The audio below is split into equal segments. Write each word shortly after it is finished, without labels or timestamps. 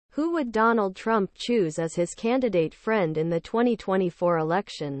Who would Donald Trump choose as his candidate friend in the 2024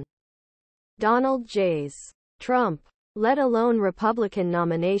 election? Donald J. Trump, let alone Republican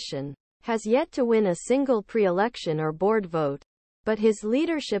nomination, has yet to win a single pre-election or board vote, but his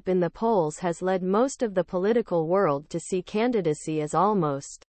leadership in the polls has led most of the political world to see candidacy as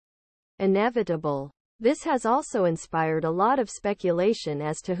almost inevitable. This has also inspired a lot of speculation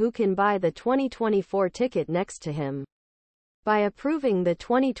as to who can buy the 2024 ticket next to him. By approving the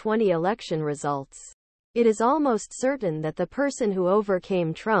 2020 election results, it is almost certain that the person who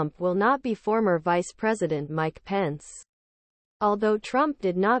overcame Trump will not be former Vice President Mike Pence. Although Trump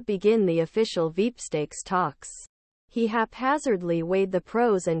did not begin the official veepstakes talks, he haphazardly weighed the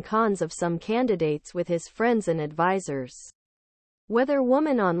pros and cons of some candidates with his friends and advisors. Whether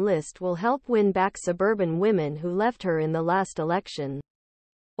woman on list will help win back suburban women who left her in the last election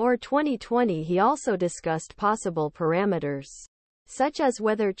or 2020, he also discussed possible parameters, such as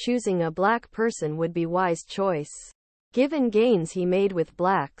whether choosing a black person would be wise choice, given gains he made with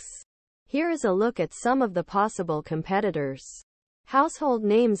blacks. Here is a look at some of the possible competitors. Household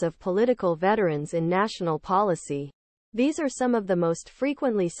names of political veterans in national policy. These are some of the most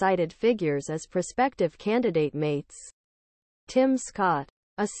frequently cited figures as prospective candidate mates. Tim Scott,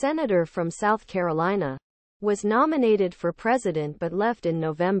 a senator from South Carolina, was nominated for president but left in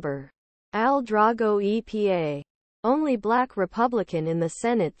November. DragoEPA, only black Republican in the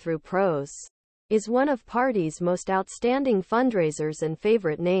Senate through PROS, is one of party's most outstanding fundraisers and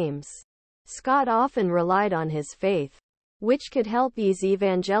favorite names. Scott often relied on his faith, which could help ease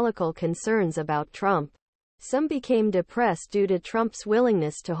evangelical concerns about Trump. Some became depressed due to Trump's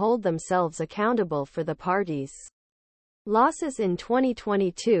willingness to hold themselves accountable for the party's losses in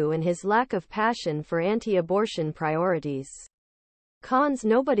 2022 and his lack of passion for anti-abortion priorities. Cons: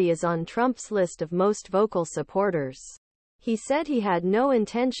 nobody is on Trump's list of most vocal supporters. He said he had no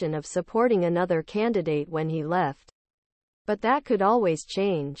intention of supporting another candidate when he left, but that could always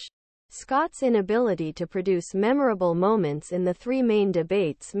change. Scott's inability to produce memorable moments in the three main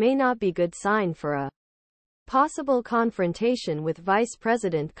debates may not be good sign for a possible confrontation with Vice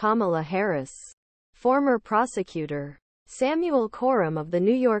President Kamala Harris. Former prosecutor Samuel Corum of the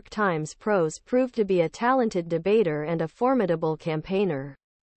New York Times Prose proved to be a talented debater and a formidable campaigner.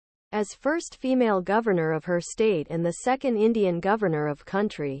 As first female governor of her state and the second Indian governor of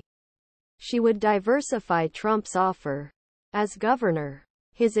country, she would diversify Trump's offer. As governor,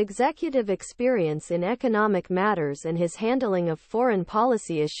 his executive experience in economic matters and his handling of foreign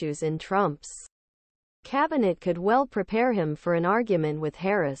policy issues in Trump's cabinet could well prepare him for an argument with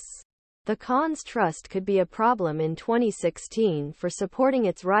Harris. The cons: trust could be a problem in 2016 for supporting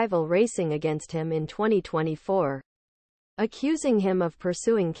its rival racing against him in 2024, accusing him of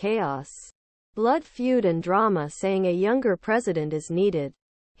pursuing chaos, blood, feud and drama, saying a younger president is needed.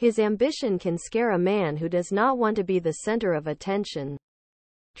 His ambition can scare a man who does not want to be the center of attention.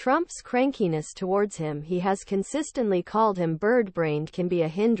 Trump's crankiness towards him, he has consistently called him bird-brained, can be a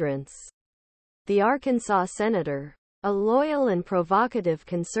hindrance. The Arkansas senator, a loyal and provocative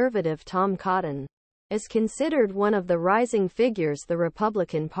conservative, Tom Cotton, is considered one of the rising figures the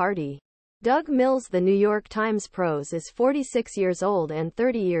Republican Party. Doug Mills, the New York Times Prose, is 46 years old and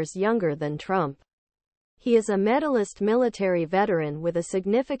 30 years younger than Trump. He is a medalist military veteran with a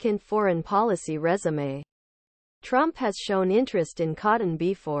significant foreign policy resume. Trump has shown interest in Cotton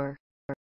before.